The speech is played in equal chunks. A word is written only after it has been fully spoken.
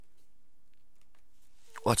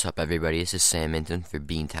What's up, everybody? This is Sam Minton for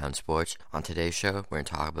Beantown Sports. On today's show, we're going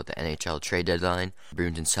to talk about the NHL trade deadline,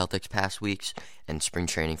 Bruins and Celtics past weeks, and spring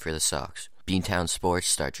training for the Sox. Beantown Sports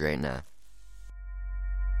starts right now.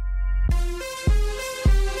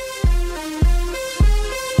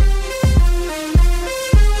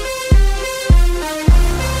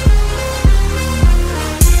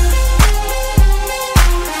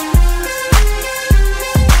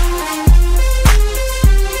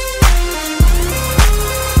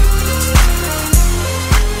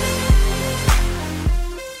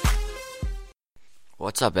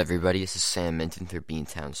 What's up, everybody? This is Sam Minton for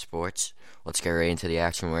Beantown Sports. Let's get right into the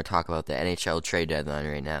action. We're going to talk about the NHL trade deadline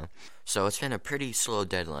right now. So it's been a pretty slow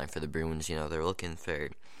deadline for the Bruins. You know, they're looking for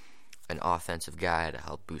an offensive guy to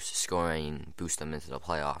help boost the scoring, boost them into the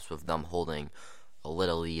playoffs, with them holding a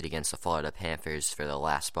little lead against the Florida Panthers for the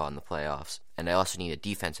last spot in the playoffs. And they also need a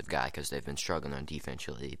defensive guy because they've been struggling on defense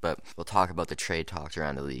lately. But we'll talk about the trade talks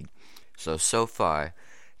around the league. So far,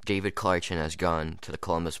 David Clarkson has gone to the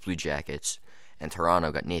Columbus Blue Jackets, and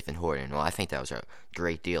Toronto got Nathan Horton. Well, I think that was a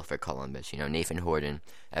great deal for Columbus. You know, Nathan Horton,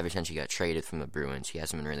 ever since he got traded from the Bruins, he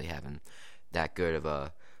hasn't been really having that good of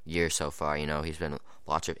a year so far. You know, he's been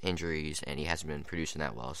lots of injuries, and he hasn't been producing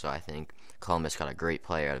that well. So I think Columbus got a great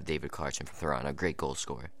player out of David Clarkson from Toronto, great goal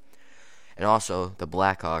scorer. And also, the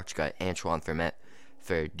Blackhawks got Antoine Vermette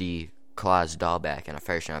for Klaus Dahlbeck and a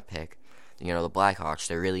first-round pick. You know, the Blackhawks,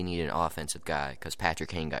 they really need an offensive guy because Patrick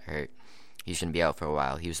Kane got hurt. He's going to be out for a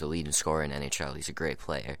while. He was the leading scorer in NHL. He's a great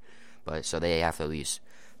player. But so they have to at least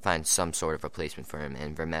find some sort of replacement for him.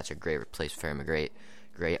 And Vermette's a great replacement for him, a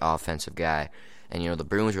great offensive guy. And, you know, the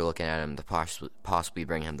Bruins are looking at him to possibly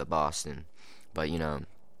bring him to Boston. But, you know,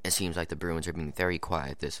 it seems like the Bruins are being very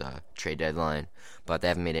quiet this trade deadline. But they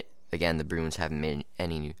haven't made it. Again, the Bruins haven't made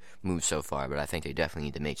any moves so far. But I think they definitely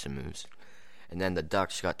need to make some moves. And then the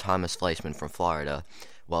Ducks got Thomas Fleischmann from Florida,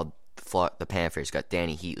 while the Panthers got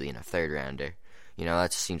Danny Heatley in a third-rounder. You know,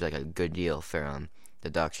 that seems like a good deal for the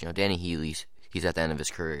Ducks. You know, Danny Heatley's he's at the end of his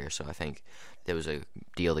career, so I think there was a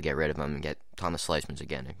deal to get rid of him and get Thomas Fleischmann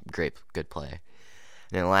again, a good player.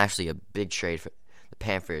 And then lastly, a big trade for the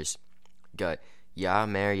Panthers got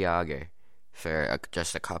Jaromir Jagr for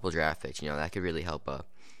just a couple draft picks. You know, that could really help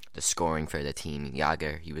the scoring for the team.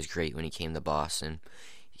 Jagr, he was great when he came to Boston.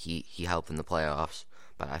 He helped in the playoffs,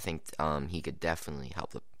 but I think he could definitely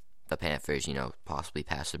help the Panthers, you know, possibly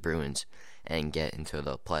pass the Bruins and get into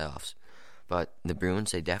the playoffs. But the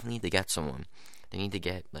Bruins, they definitely need to get someone. They need to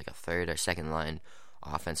get like a third or second line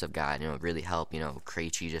offensive guy, you know, really help. You know,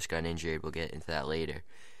 Krejci just got injured. We'll get into that later.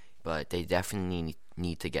 But they definitely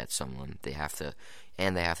need to get someone. They have to get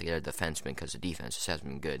a defenseman because the defense just hasn't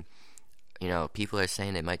been good. You know, people are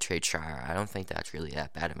saying they might trade Shire. I don't think that's really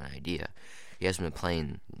that bad of an idea. He hasn't been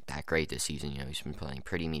playing that great this season. You know, he's been playing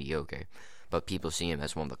pretty mediocre. But people see him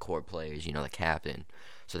as one of the core players, you know, the captain.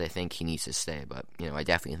 So they think he needs to stay. But, you know, I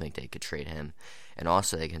definitely think they could trade him. And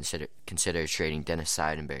also they consider trading Dennis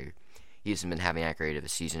Seidenberg. He hasn't been having that great of a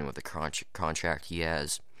season with the contract he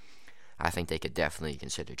has. I think they could definitely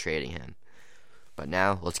consider trading him. But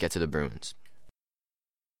now, let's get to the Bruins.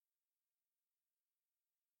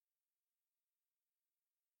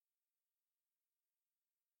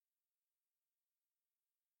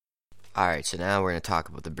 Alright, so now we're going to talk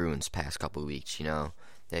about the Bruins past couple of weeks. You know,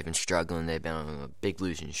 they've been struggling. They've been on a big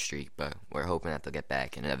losing streak, but we're hoping that they'll get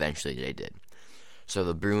back, and eventually they did. So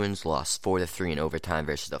the Bruins lost 4-3 in overtime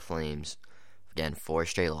versus the Flames. Again, 4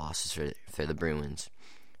 straight losses for the Bruins.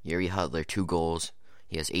 Yuri Hudler, 2 goals.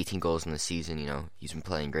 He has 18 goals in the season. You know, he's been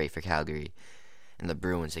playing great for Calgary. And the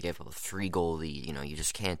Bruins, they gave up a 3-goal lead. You know, you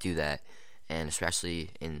just can't do that. And especially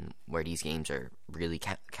in where these games are really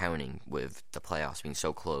counting with the playoffs being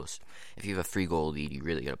so close. If you have a 3-goal lead, you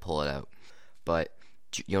really got to pull it out. But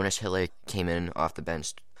Jonas Hiller came in off the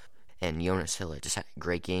bench, and Jonas Hiller just had a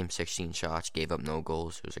great game, 16 shots, gave up no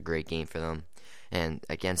goals. It was a great game for them. And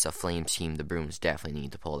against a Flames team, the Bruins definitely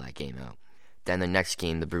need to pull that game out. Then the next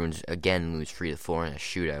game, the Bruins again lose 3-4 in a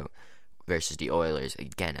shootout versus the Oilers.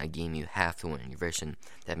 Again, a game you have to win. Versus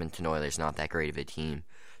the Edmonton Oilers, not that great of a team.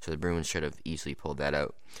 So the Bruins should have easily pulled that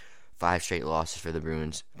out. 5 straight losses for the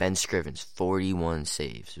Bruins. Ben Scrivens, 41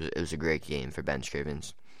 saves. It was a great game for Ben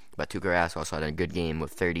Scrivens. But Tuukka Rask also had a good game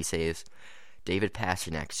with 30 saves. David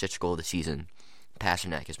Pastrnak, 6th goal of the season.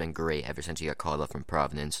 Pastrnak has been great ever since he got called up from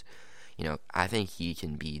Providence. You know, I think he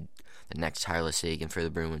can be the next Tyler Seguin for the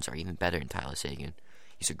Bruins, or even better than Tyler Seguin.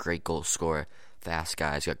 He's a great goal scorer, fast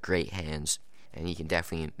guy, he's got great hands, and he can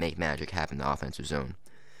definitely make magic happen in the offensive zone.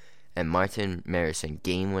 And Martin Marison,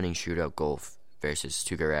 game-winning shootout goal versus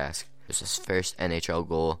Tuukka Rask. It was his first NHL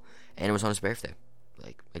goal, and it was on his birthday.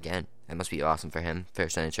 Like, again, That must be awesome for him.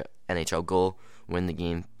 First NHL goal, win the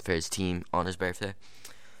game for his team on his birthday.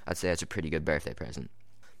 I'd say that's a pretty good birthday present.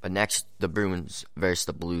 But next, the Bruins versus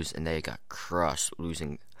the Blues, and they got crushed,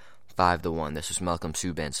 losing 5-1. This was Malcolm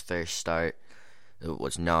Subban's first start. It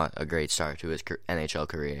was not a great start to his NHL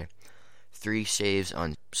career. 3 saves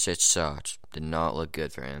on 6 shots did not look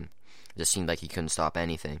good for him. It just seemed like he couldn't stop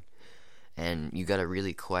anything. And you got to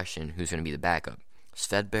really question who's going to be the backup.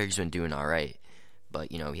 Svedberg's been doing all right, but,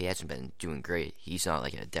 he hasn't been doing great. He's not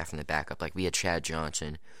like a definite backup. Like, we had Chad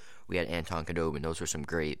Johnson, we had Anton Khudobin. Those were some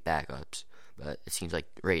great backups. But it seems like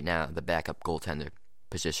right now the backup goaltender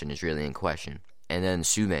position is really in question. And then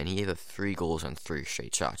Subban, he gave up 3 goals on 3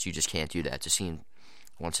 straight shots. You just can't do that. It just seemed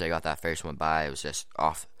once they got that first one by, it was just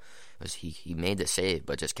off. He made the save,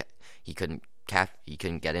 but just he couldn't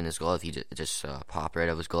get in his glove. He just popped right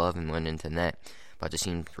out of his glove and went into net. But it just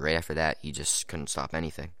seemed right after that he just couldn't stop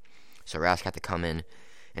anything. So Rask had to come in. And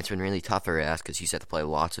it's been really tough for Rask because he's had to play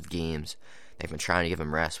lots of games. They've been trying to give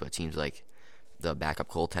him rest, but it seems like the backup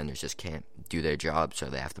goaltenders just can't do their job, so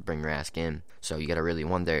they have to bring Rask in. So you got to really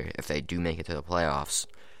wonder if they do make it to the playoffs,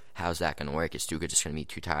 how's that going to work? Is Stuka just going to be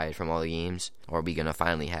too tired from all the games? Or are we going to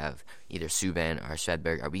finally have either Subban or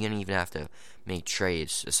Svedberg? Are we going to even have to make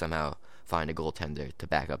trades to somehow find a goaltender to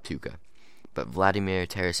back up Tuukka? But Vladimir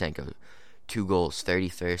Tarasenko, 2 goals,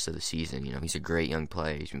 31st of the season. He's a great young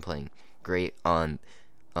player. He's been playing great on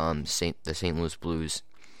the St. Louis Blues.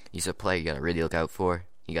 He's a player you got to really look out for.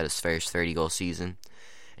 He got his first 30-goal season,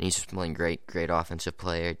 and he's just playing great offensive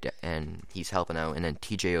player, and he's helping out. And then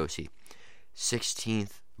TJ Oshie,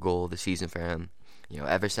 16th goal of the season for him.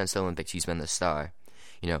 Ever since the Olympics, he's been the star.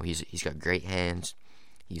 He's got great hands.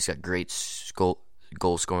 He's got great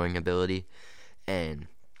goal scoring ability, and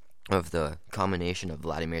of the combination of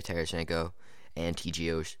Vladimir Tarasenko and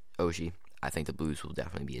TJ Oshie, I think the Blues will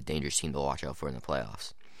definitely be a dangerous team to watch out for in the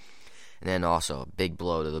playoffs. And then also, a big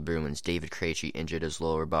blow to the Bruins. David Krejci injured his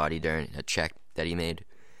lower body during a check that he made.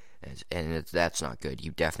 And that's not good.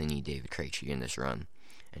 You definitely need David Krejci in this run.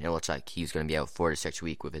 And it looks like he's going to be out 4 to 6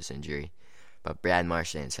 weeks with his injury. But Brad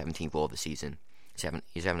Marchand, 17th goal of the season.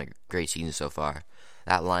 He's having a great season so far.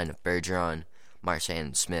 That line of Bergeron, Marchand,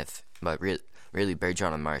 and Smith, but really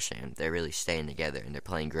Bergeron and Marchand, they're really staying together and they're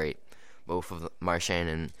playing great. Both of Marchand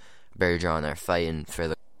and Bergeron are fighting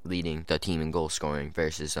for leading the team in goal scoring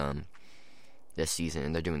versus this season,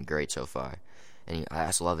 and they're doing great so far. And I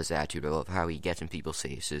just love his attitude. I love how he gets in people's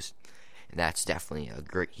faces. And that's definitely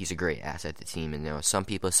he's a great asset to the team. And some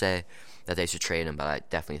people say that they should trade him, but I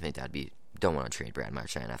definitely think don't want to trade Brad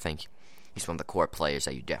Marchand. I think he's one of the core players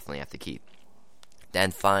that you definitely have to keep.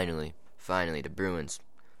 Then finally, the Bruins,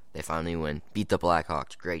 they finally win. Beat the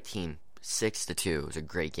Blackhawks. Great team. 6-2. It was a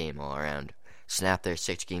great game all around. Snapped their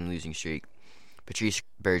 6-game losing streak. Patrice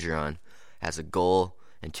Bergeron has a goal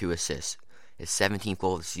and 2 assists. His 17th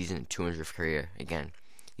goal of the season and 200th career. Again,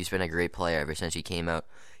 he's been a great player ever since he came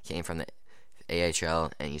from the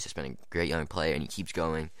AHL, and he's just been a great young player, and he keeps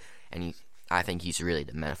going. And I think he's really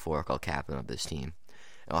the metaphorical captain of this team.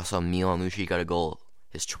 And also, Milan Lucic got a goal,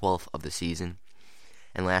 his 12th of the season.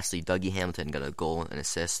 And lastly, Dougie Hamilton got a goal and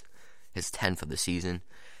assist, his 10th of the season.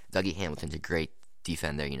 Dougie Hamilton's a great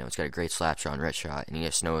defender. He's got a great slap shot and wrist shot, and he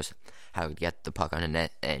just knows how to get the puck on the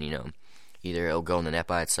net, and either it'll go in the net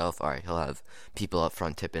by itself, or he'll have people up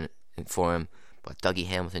front tipping it for him. But Dougie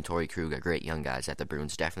Hamilton, Torrey Krug are great young guys that the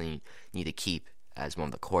Bruins definitely need to keep as one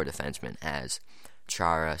of the core defensemen, as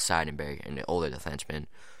Chara, Seidenberg, and the older defensemen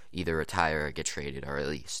either retire or get traded or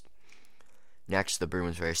released. Next, the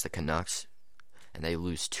Bruins versus the Canucks, and they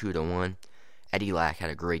lose 2-1. Eddie Lack had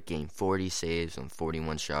a great game, 40 saves on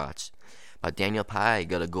 41 shots. But Daniel Pye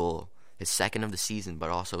got a goal, his 2nd of the season, but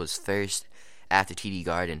also his first at the TD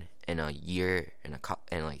Garden in a year and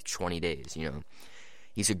like 20 days.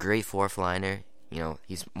 He's a great 4th liner.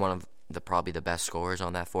 He's one of probably the best scorers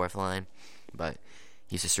on that 4th line, but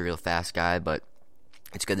he's just a real fast guy. But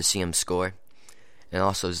it's good to see him score. And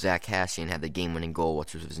also Zach Kassian had the game-winning goal,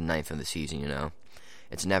 which was his 9th of the season.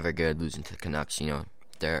 It's never good losing to the Canucks.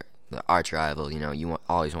 They're the arch rival. You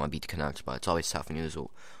always want to beat the Canucks, but it's always tough when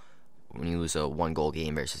you lose a 1-goal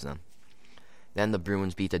game versus them. Then the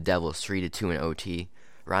Bruins beat the Devils 3-2 in OT.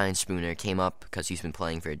 Ryan Spooner came up because he's been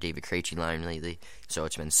playing for a David Krejci line lately. So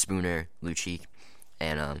it's been Spooner, Lucic,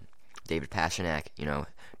 and David Pastrnak.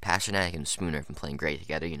 Pastrnak and Spooner have been playing great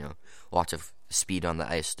together. Lots of speed on the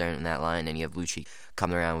ice during that line, and you have Lucic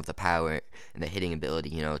coming around with the power and the hitting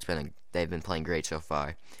ability. They've been playing great so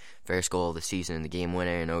far. First goal of the season, the game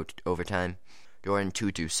winner in overtime. Jordan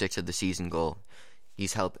Tutu, 6th of the season goal.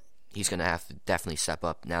 He's going to have to definitely step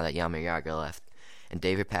up now that Jaromir Jagr left. And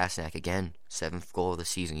David Pastrnak, again, 7th goal of the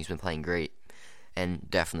season. He's been playing great. and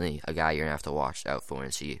definitely a guy you're going to have to watch out for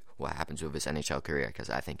and see what happens with his NHL career, because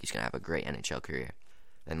I think he's going to have a great NHL career.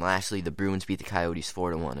 And lastly, the Bruins beat the Coyotes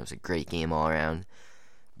 4-1. It was a great game all around.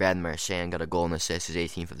 Brad Marchand got a goal and assist, his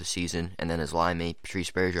 18th of the season, and then his line mate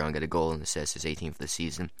Patrice Bergeron got a goal and assist, his 18th of the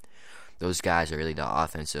season. Those guys are really the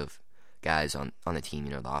offensive guys on the team,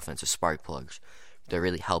 the offensive spark plugs. They're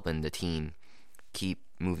really helping the team keep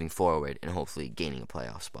moving forward and hopefully gaining a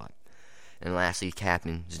playoff spot. And lastly,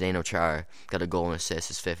 captain Zdeno Chara got a goal and assist,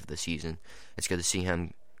 his 5th of the season. It's good to see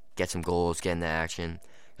him get some goals, get into action,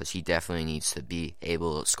 because he definitely needs to be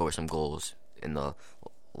able to score some goals in the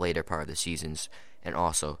later part of the seasons. And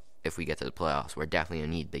also, if we get to the playoffs, we're definitely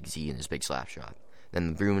going to need Big Z and his big slap shot. Then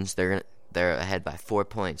the Bruins, they're ahead by 4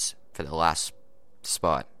 points for the last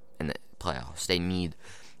spot in the playoffs. They need,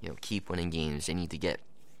 keep winning games. They need to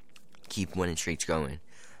keep winning streaks going,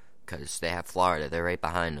 because they have Florida. They're right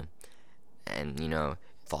behind them. And,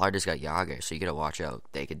 Florida's got Jágr, so you got to watch out.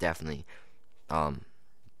 They could definitely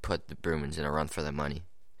put the Bruins in a run for their money,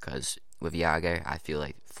 because with Jágr, I feel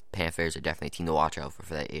like Panthers are definitely a team to watch out for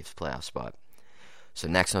that 8th playoff spot. So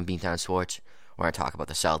next on Beantown Sports, we're going to talk about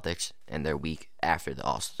the Celtics and their week after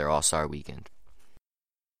their All-Star weekend.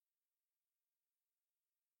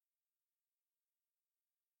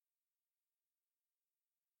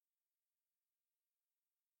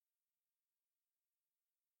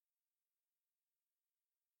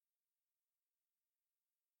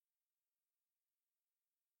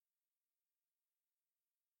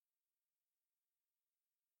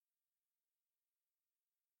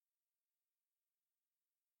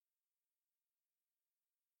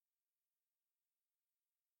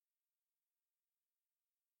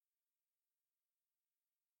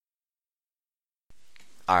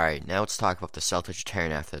 Alright, now let's talk about the Celtics'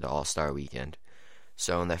 return after the All-Star weekend.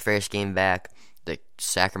 So in their first game back, the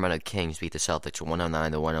Sacramento Kings beat the Celtics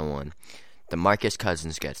 109-101. DeMarcus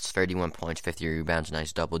Cousins gets 31 points, 50 rebounds,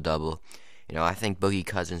 nice double-double. I think Boogie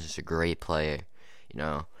Cousins is a great player.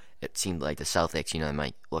 It seemed like the Celtics, they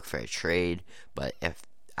might look for a trade, but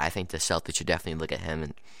I think the Celtics should definitely look at him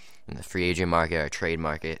in the free agent market or trade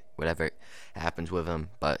market, whatever happens with him.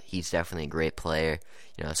 But he's definitely a great player.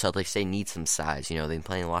 Celtics, they need some size. They've been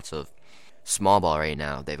playing lots of small ball right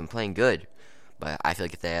now. They've been playing good, but I feel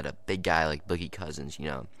like if they had a big guy like Boogie Cousins,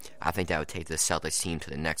 I think that would take the Celtics team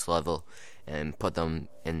to the next level and put them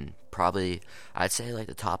in probably, I'd say, like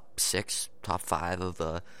the top 6, top 5 of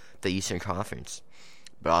the Eastern Conference.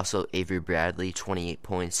 But also Avery Bradley, 28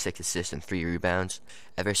 points, 6 assists, and 3 rebounds.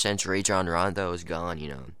 Ever since Rajon Rondo is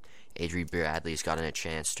gone, Avery Bradley's gotten a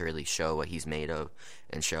chance to really show what he's made of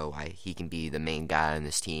and show why he can be the main guy on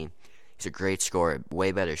this team. He's a great scorer,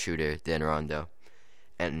 way better shooter than Rondo.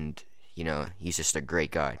 And, he's just a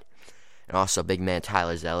great guard. And also big man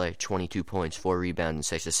Tyler Zeller, 22 points, 4 rebounds, and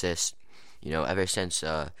 6 assists. Ever since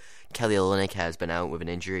Kelly Olynyk has been out with an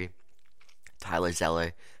injury, Tyler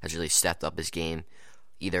Zeller has really stepped up his game,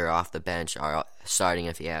 either off the bench or starting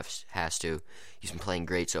if he has to. He's been playing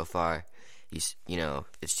great so far. He's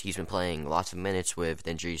been playing lots of minutes with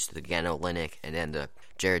injuries to the again Olynyk and then the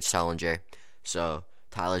Jared Sullinger. So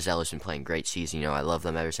Tyler Zeller's been playing great season. I love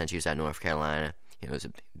them ever since he was at North Carolina. He's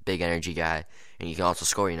a big energy guy, and he can also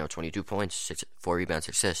score. 22 points, 4 rebounds,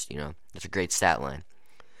 6 assists. That's a great stat line.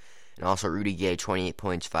 And also Rudy Gay, 28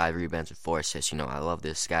 points, 5 rebounds, and 4 assists. I love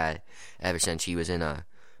this guy ever since he was in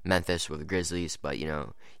Memphis with the Grizzlies, but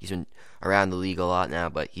he's been around the league a lot now.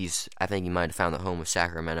 But I think he might have found a home with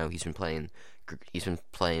Sacramento. He's been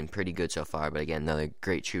playing pretty good so far. But again, another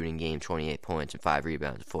great shooting game, 28 points and 5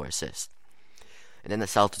 rebounds and 4 assists. And then the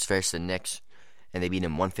Celtics versus the Knicks, and they beat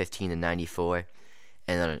them 115-94.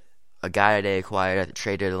 And then a guy they acquired at the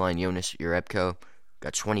trade deadline, Jonas Jerebko,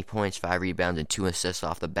 got 20 points, 5 rebounds, and 2 assists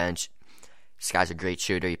off the bench. This guy's a great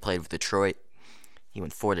shooter. He played with Detroit. He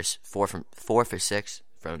went 4 for 6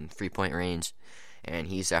 from 3-point range, and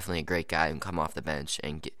he's definitely a great guy who can come off the bench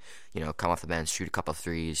and shoot a couple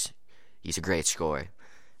threes. He's a great scorer.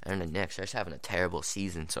 And the Knicks are just having a terrible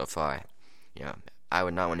season so far. I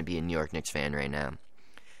would not want to be a New York Knicks fan right now,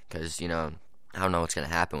 because I don't know what's going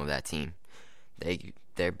to happen with that team.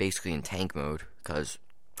 They're basically in tank mode because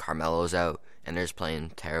Carmelo's out and they're just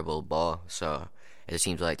playing terrible ball. So it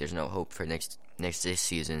seems like there's no hope for Knicks this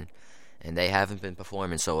season. And they haven't been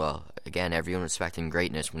performing so well. Again, everyone was expecting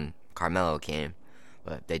greatness when Carmelo came,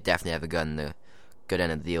 but they definitely haven't gotten the good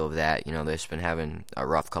end of the deal of that. They've just been having a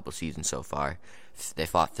rough couple seasons so far. They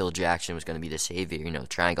thought Phil Jackson was going to be the savior,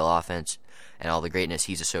 triangle offense and all the greatness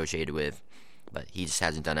he's associated with, but he just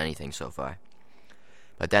hasn't done anything so far.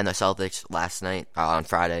 But then the Celtics on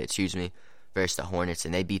Friday, versus the Hornets,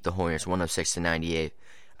 and they beat the Hornets 106-98.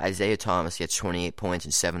 Isaiah Thomas gets 28 points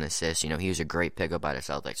and 7 assists. He was a great pickup by the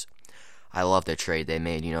Celtics. I love the trade they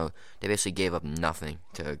made. They basically gave up nothing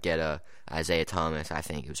to get Isaiah Thomas. I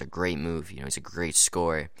think it was a great move. He's a great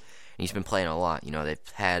scorer. And he's been playing a lot. They've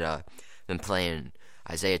had been playing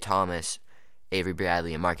Isaiah Thomas, Avery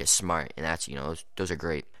Bradley, and Marcus Smart, and that's those are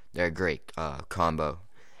great. They're a great combo,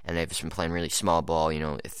 and they've just been playing really small ball.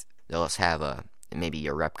 If they'll just have maybe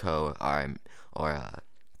a Repko or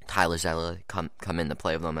Tyler Zella come in to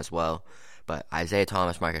play with them as well. But Isaiah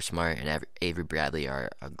Thomas, Marcus Smart, and Avery Bradley are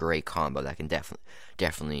a great combo that can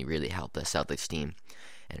definitely really help the Celtics team.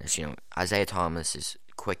 And it's, Isaiah Thomas'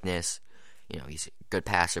 quickness, he's a good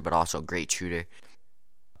passer, but also a great shooter.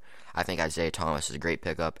 I think Isaiah Thomas is a great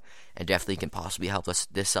pickup and definitely can possibly help this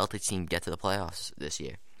Celtics team get to the playoffs this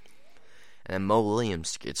year. And then Mo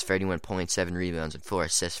Williams gets 31 points, 7 rebounds, and 4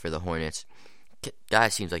 assists for the Hornets. Guy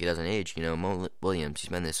seems like he doesn't age. Mo Williams, he's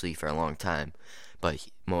been in this league for a long time. But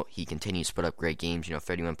he continues to put up great games.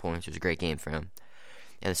 31 points was a great game for him.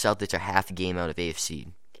 And the Celtics are half a game out of 8th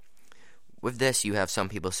seed. With this, you have some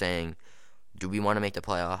people saying, do we want to make the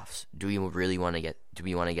playoffs? Do we want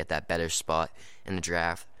to get that better spot in the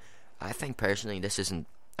draft? I think personally this isn't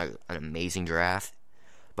an amazing draft.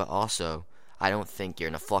 But also, I don't think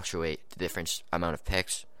you're going to fluctuate the different amount of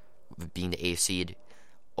picks with being the 8th seed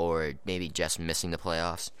or maybe just missing the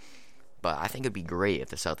playoffs. But I think it'd be great if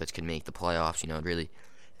the Celtics could make the playoffs, really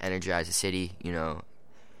energize the city.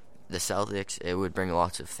 The Celtics, it would bring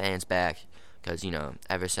lots of fans back because,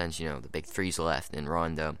 ever since, the big three's left in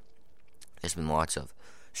Rondo, there's been lots of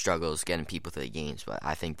struggles getting people to the games. But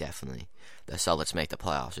I think definitely the Celtics make the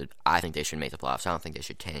playoffs. I think they should make the playoffs. I don't think they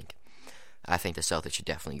should tank. I think the Celtics should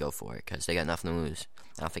definitely go for it because they got nothing to lose.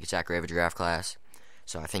 I don't think it's that great of a draft class,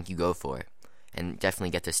 so I think you go for it. And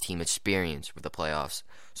definitely get this team experience with the playoffs.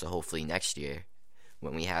 So hopefully next year,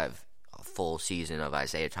 when we have a full season of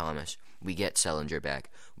Isaiah Thomas, we get Sellinger back,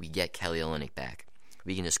 we get Kelly Olynyk back.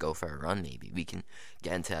 We can just go for a run maybe. We can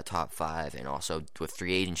get into that top 5 and also with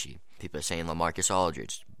free agency. People are saying LaMarcus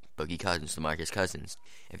Aldridge, Boogie Cousins, LaMarcus Cousins.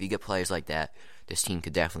 If you get players like that, this team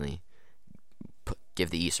could definitely give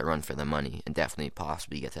the East a run for the money and definitely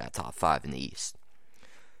possibly get to that top 5 in the East.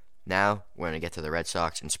 Now, we're going to get to the Red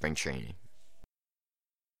Sox and spring training.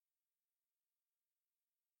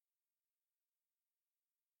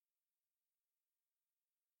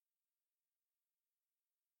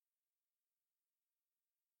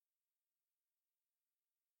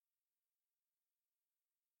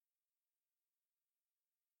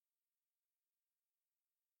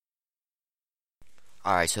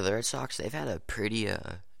 Alright, so the Red Sox, they've had a pretty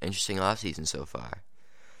interesting offseason so far.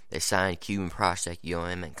 They signed Cuban prospect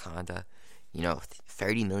Yoan Moncada,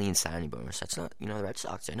 $30 million signing bonus. That's not, the Red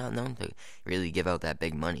Sox, they're not known to really give out that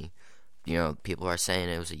big money. People are saying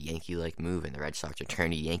it was a Yankee-like move, and the Red Sox are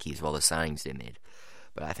turning to Yankees with all the signings they made.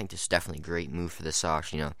 But I think this is definitely a great move for the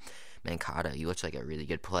Sox. Moncada, he looks like a really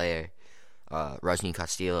good player. Rusney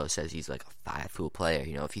Castillo says he's like a 5-foot player.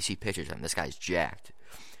 If you see pictures of him, this guy's jacked.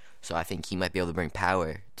 So I think he might be able to bring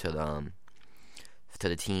power to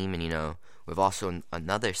the team. And, we've also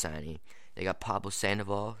another signing. They got Pablo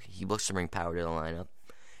Sandoval. He looks to bring power to the lineup.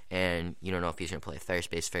 And you don't know if he's going to play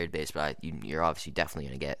first base, third base, but you're obviously definitely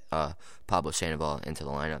going to get Pablo Sandoval into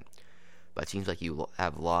the lineup. But it seems like you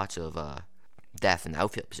have lots of depth in the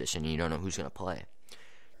outfield position, and you don't know who's going to play.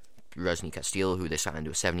 Rusney Castillo, who they signed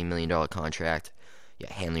to a $70 million contract. You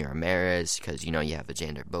have Hanley Ramirez, because, you have the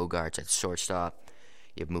Xander Bogaerts at shortstop.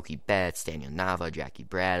 You have Mookie Betts, Daniel Nava, Jackie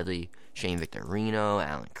Bradley, Shane Victorino,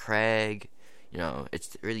 Alan Craig.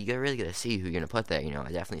 It's really you're really gonna see who you're gonna put there.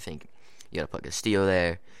 I definitely think you gotta put Castillo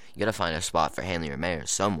there. You gotta find a spot for Hanley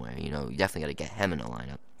Ramirez somewhere. You definitely gotta get him in the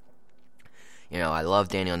lineup. I love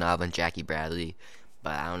Daniel Nava and Jackie Bradley,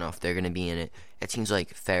 but I don't know if they're gonna be in it. It seems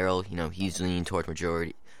like Farrell, he's leaning towards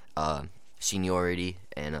seniority,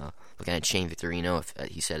 and looking at Shane Victorino, if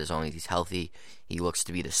he said as long as he's healthy, he looks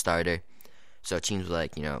to be the starter. So it seems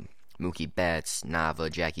like, Mookie Betts,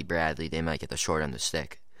 Nava, Jackie Bradley, they might get the short end of the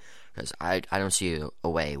stick. Because I don't see a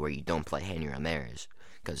way where you don't play Hanley Ramirez.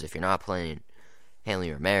 Because if you're not playing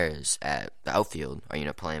Hanley Ramirez at the outfield, are you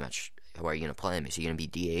going to play him where are you going to play him? Is he going to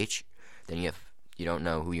be DH? Then you don't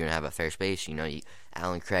know who you're going to have at first base.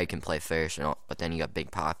 Alan Craig can play first, but then you got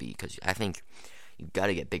Big Papi. Because I think you've got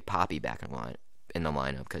to get Big Papi back in the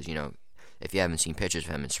lineup. Because, if you haven't seen pictures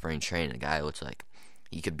of him in spring training, the guy looks like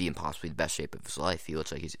he could be in possibly the best shape of his life. He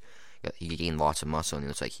looks like he gained lots of muscle, and it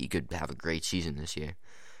looks like he could have a great season this year.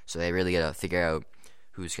 So they really got to figure out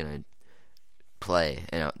who's going to play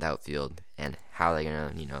in the outfield and how they're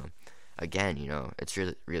going to, again, it's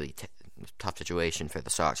really tough situation for the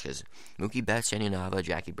Sox because Mookie Betts, Daniel Nava,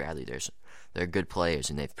 Jackie Bradley, they're good players,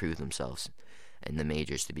 and they've proved themselves in the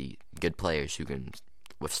majors to be good players who can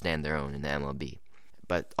withstand their own in the MLB.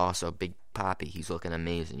 But also, Big Papi, he's looking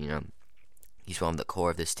amazing, He's one of the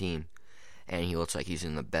core of this team, and he looks like he's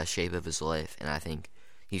in the best shape of his life, and I think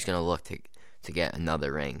he's going to look to get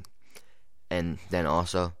another ring. And then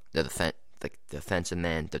also, the defensive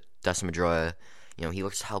man, Dustin Pedroia, he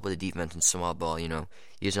looks to help with the defense in small ball, He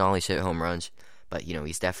doesn't always hit home runs, but,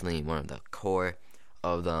 he's definitely one of the core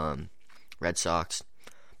of the Red Sox.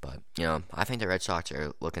 But, I think the Red Sox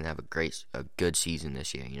are looking to have a good season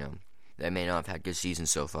this year, They may not have had good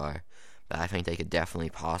seasons so far, but I think they could definitely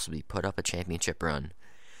possibly put up a championship run.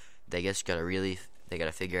 They just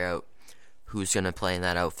gotta figure out who's gonna play in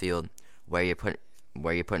that outfield, where you're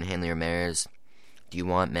putting Hanley Ramirez. Do you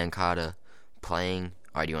want Mancada playing,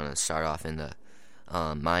 or do you want to start off in the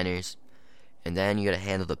minors? And then you gotta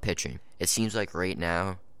handle the pitching. It seems like right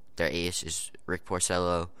now their ace is Rick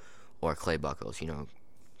Porcello or Clay Buchholz.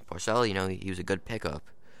 Porcello, he was a good pickup,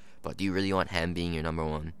 but do you really want him being your number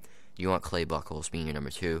one? Do you want Clay Buchholz being your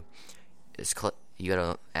number two? You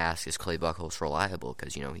gotta ask, is Clay Buchholz reliable?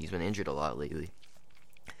 Because he's been injured a lot lately.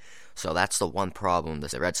 So that's the one problem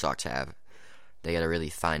that the Red Sox have. They gotta really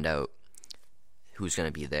find out who's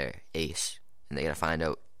gonna be their ace, and they gotta find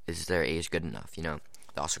out, is their ace good enough? They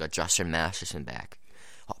also got Justin Masterson back.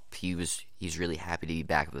 He's really happy to be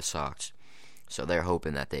back with the Sox, so they're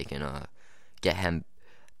hoping that they can get him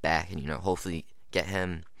back and hopefully get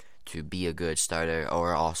him to be a good starter,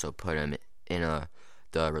 or also put him in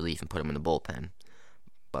the relief and put him in the bullpen.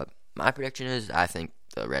 But my prediction is, I think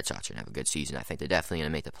the Red Sox are going to have a good season. I think they're definitely going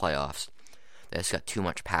to make the playoffs. They just got too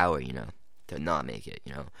much power, to not make it,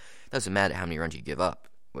 It doesn't matter how many runs you give up.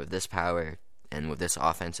 With this power and with this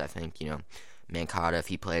offense, I think, Mancada, if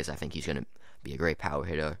he plays, I think he's going to be a great power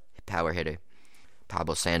hitter.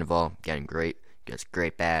 Pablo Sandoval, gets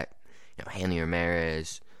great bat. Hanley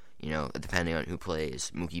Ramirez, depending on who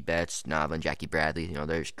plays, Mookie Betts, Nava, and Jackie Bradley,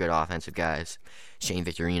 there's good offensive guys. Shane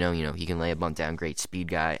Victorino, he can lay a bunt down, great speed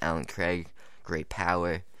guy. Alan Craig, great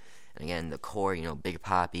power. And again, the core, Big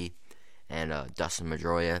Papi and Dustin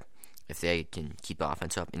Pedroia, if they can keep the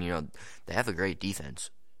offense up. And, they have a great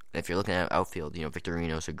defense. If you're looking at outfield,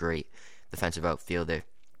 Victorino's a great defensive outfielder.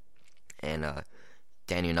 And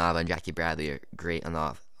Daniel Nava and Jackie Bradley are great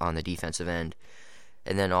on the defensive end.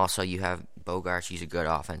 And then also you have Bogaerts. He's a good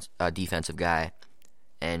defensive guy.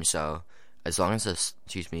 And so, as long as the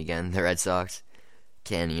Red Sox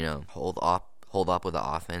can, hold up with the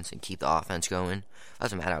offense and keep the offense going,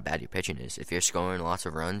 doesn't matter how bad your pitching is. If you're scoring lots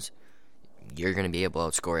of runs, you're going to be able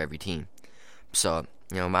to outscore every team. So,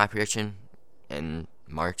 my prediction in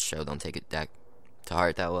March, so don't take it to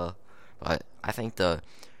heart that well, but I think the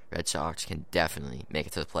Red Sox can definitely make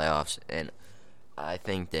it to the playoffs, and I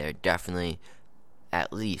think they're definitely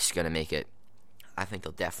at least going to make it. I think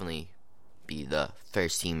they'll definitely be the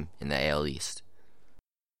first team in the AL East.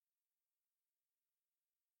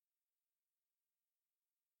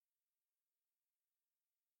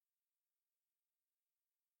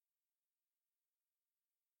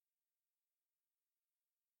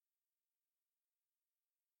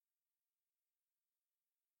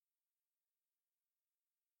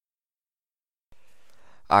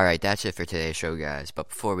 Alright, that's it for today's show, guys. But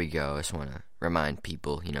before we go, I just want to remind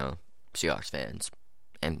people, Seahawks fans,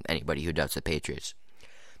 and anybody who doubts the Patriots,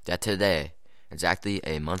 that today, exactly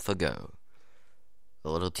a month ago, a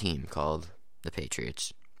little team called the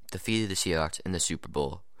Patriots defeated the Seahawks in the Super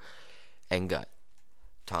Bowl and got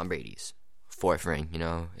Tom Brady's fourth ring.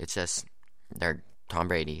 It's just, Tom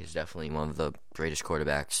Brady is definitely one of the greatest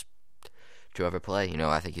quarterbacks to ever play.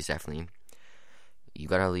 I think he's definitely, you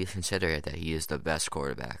gotta at least consider it that he is the best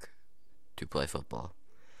quarterback to play football.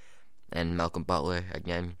 And Malcolm Butler,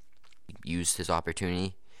 again, used his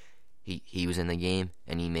opportunity. He was in the game,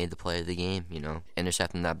 and he made the play of the game,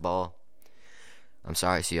 intercepting that ball. I'm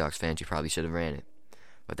sorry, Seahawks fans, you probably should have ran it.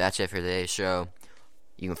 But that's it for today's show.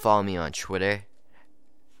 You can follow me on Twitter.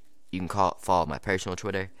 You can follow my personal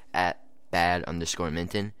Twitter at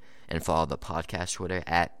 @bad_Minton, and follow the podcast Twitter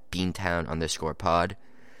at @beantown_pod.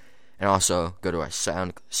 And also go to our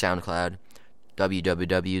SoundCloud,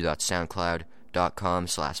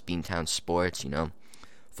 www.soundcloud.com/BeantownSports.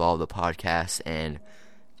 Follow the podcast, and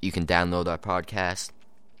you can download our podcast.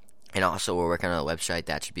 And also, we're working on a website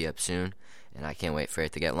that should be up soon, and I can't wait for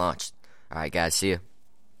it to get launched. Alright, guys, see you.